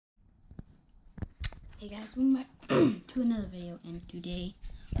Hey guys, welcome back to another video, and today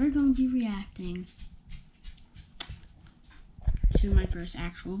we're going to be reacting to my first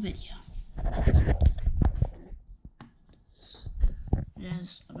actual video. It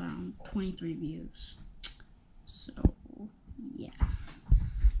has around 23 views, so yeah,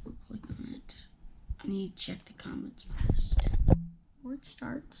 we'll click on it. I need to check the comments first. Before it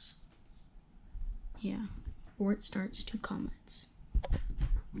starts, yeah, before it starts, 2 comments.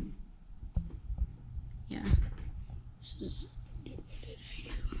 Yeah, this is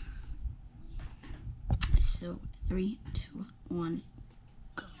so 3, 2, 1,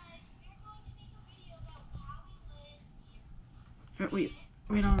 go. Wait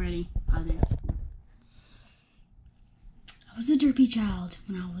already. Oh, there. I was a derpy child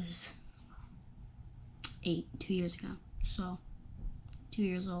when I was 8, 2 years ago. So 2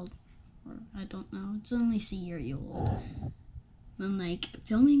 years old, or I don't know. It's only a year old. And like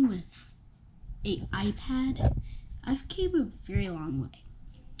filming with an iPad, I've came a very long way.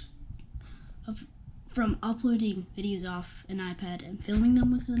 From uploading videos off an iPad and filming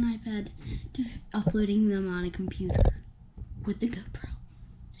them with an iPad to uploading them on a computer with the GoPro.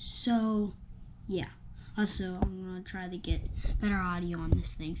 So, yeah. Also, I'm going to try to get better audio on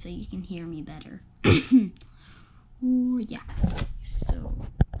this thing so you can hear me better. Ooh, yeah. So,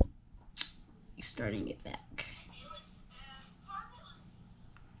 starting it back.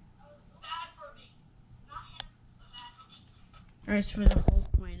 Alright, so for the whole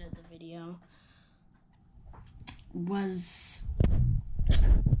point of the video was,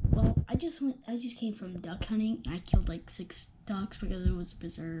 well, I just came from duck hunting, and I killed like 6 ducks because it was a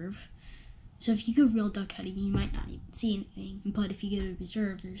preserve. So if you go real duck hunting, you might not even see anything, but if you go to a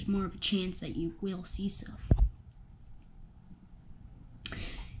preserve, there's more of a chance that you will see stuff.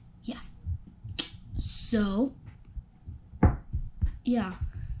 Yeah. So, yeah.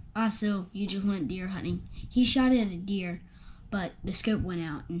 Also, you just went deer hunting. He shot at a deer, but the scope went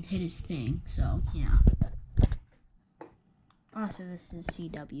out and hit his thing, so yeah. Also, this is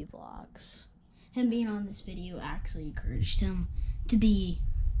CW Vlogs. Him being on this video actually encouraged him to be,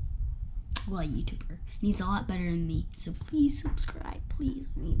 well, a YouTuber. And he's a lot better than me, so please subscribe, please.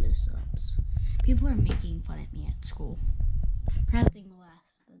 I need the subs. People are making fun of me at school. Nothing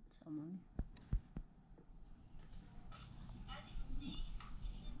less than someone.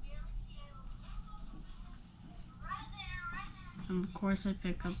 And of course I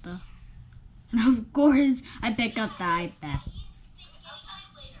pick up the iPad.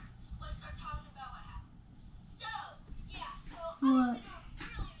 What?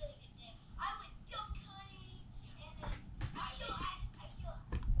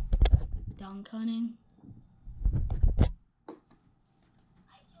 Dunk hunting?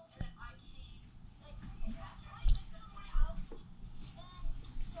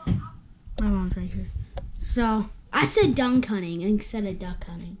 My mom's right here. So, I said dunk hunting instead of duck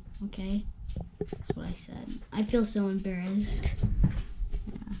hunting, okay? That's what I said. I feel so embarrassed.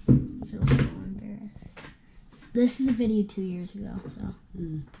 Yeah, I feel so embarrassed. This is a video 2 years ago, so.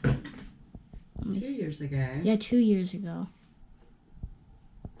 2 years ago? Yeah, 2 years ago.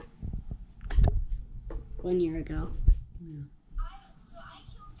 1 year ago. Yeah. So I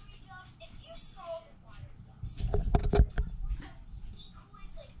killed 3 ducks. If you saw the water ducks, 24/7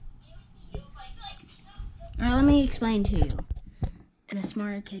 decoys, like, it would be Alright, let me explain to you in a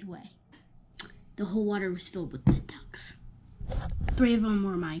smarter kid way. The whole water was filled with dead ducks. 3 of them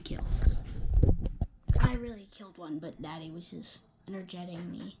were my kills. I really killed one, but Daddy was just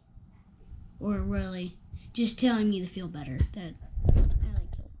energeting me. Or really, just telling me to feel better that I really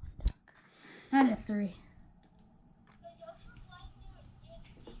killed one duck. Out of 3. the ducks were flying near the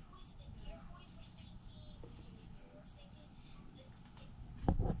decoys, and the decoys were sinking.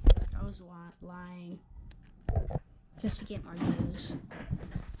 I was lying just to get more views. Millions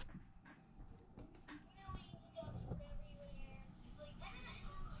of ducks were everywhere. It's like, and then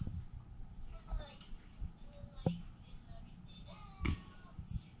everything else. It's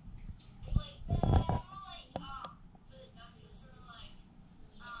like that. Sort of like, for the ducks, it was sort of like,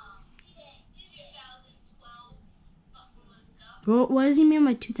 DJ 2012, but for the ducks. What does he mean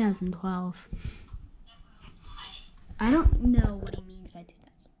by 2012? I don't know what he means by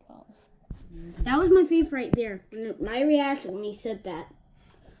 2012. That was my favorite right there. My reaction when he said that.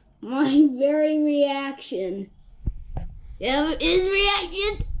 My very reaction. Yeah, his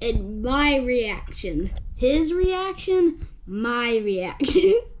reaction and my reaction. His reaction, my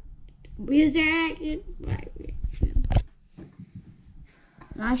reaction. His reaction, my reaction.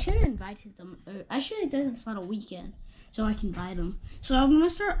 I should have invited them. I should have done this on a weekend so I can invite them. So I'm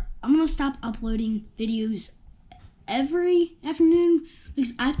gonna stop uploading videos every afternoon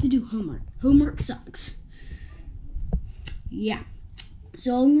because I have to do homework. Homework sucks. Yeah.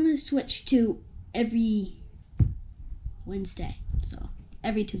 So I'm going to switch to every Wednesday. So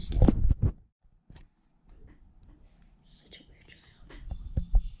every Tuesday. Such a weird child.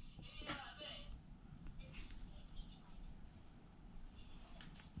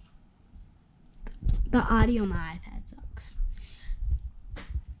 The audio on my iPad sucks.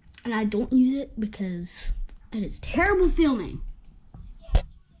 And I don't use it because it is terrible filming.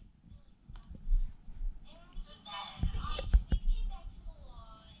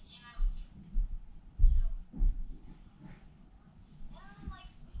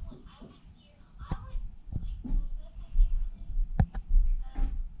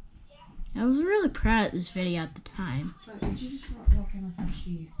 I was really proud of this video at the time. But did you just walk in with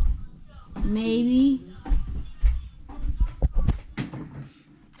your shoe? Maybe.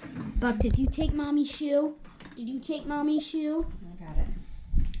 Buck, did you take Mommy's shoe? Did you take Mommy's shoe? I got it.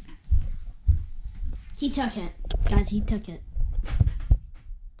 He took it. Guys, he took it.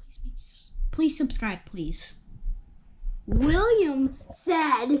 Please subscribe, please. William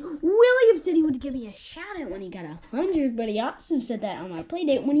said he would give me a shout out when he got 100, but he also said that on my play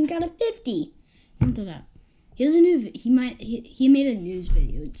date when he got a 50. Remember that. He has a new he made a news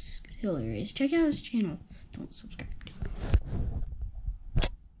video. It's hilarious. Check out his channel. Don't subscribe.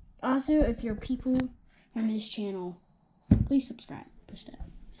 Also, if you're people from his channel, please subscribe. Push that.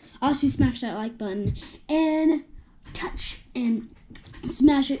 Also, smash that like button and touch and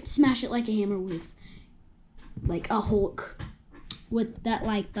smash it like a hammer with like a Hulk with that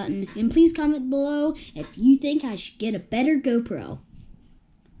like button. And please comment below if you think I should get a better GoPro.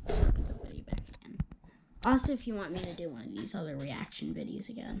 Also, if you want me to do one of these other reaction videos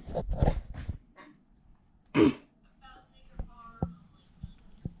again.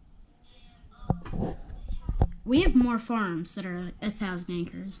 We have more farms that are 1,000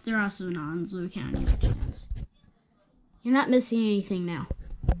 acres. They're also not in Blue County Richlands. You're not missing anything now.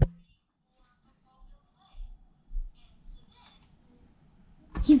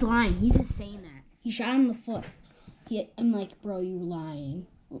 He's lying. He's just saying that. He shot him in the foot. I'm like, bro, you're lying.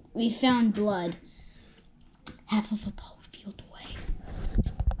 We found blood half of a ball field away.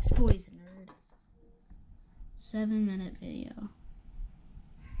 This boy's a nerd. 7-minute video.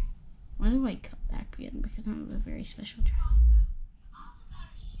 Why do I cut back again? Because I'm a very special child.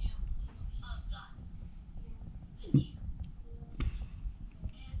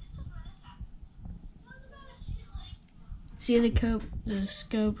 See the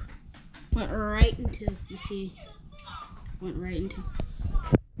scope went right into, you see, went right into.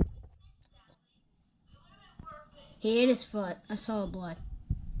 He ate his foot. I saw blood.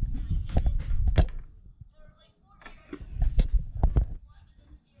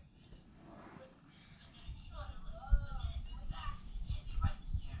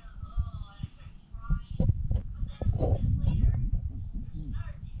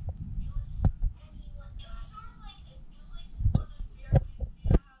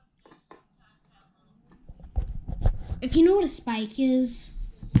 If you know what a spike is,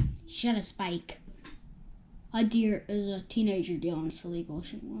 shut a spike. A deer is a teenager dealing with illegal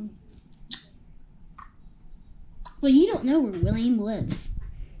shit one. Well, you don't know where William lives.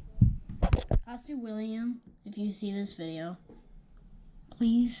 Also, William, if you see this video,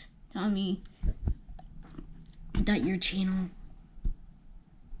 please tell me that your channel.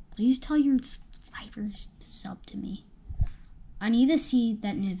 Please tell your subscribers to sub to me. I need to see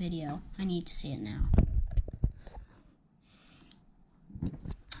that new video. I need to see it now.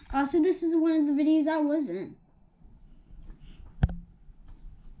 Also, this is one of the videos I was in.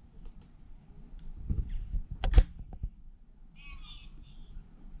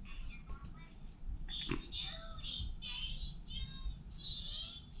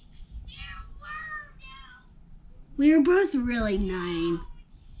 We were both really 9.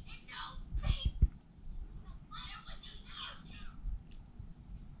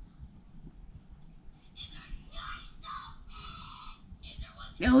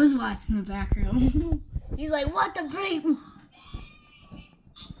 I was watching the back room. He's like, what the bleep?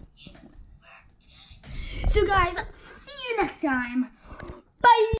 So guys, see you next time. Bye.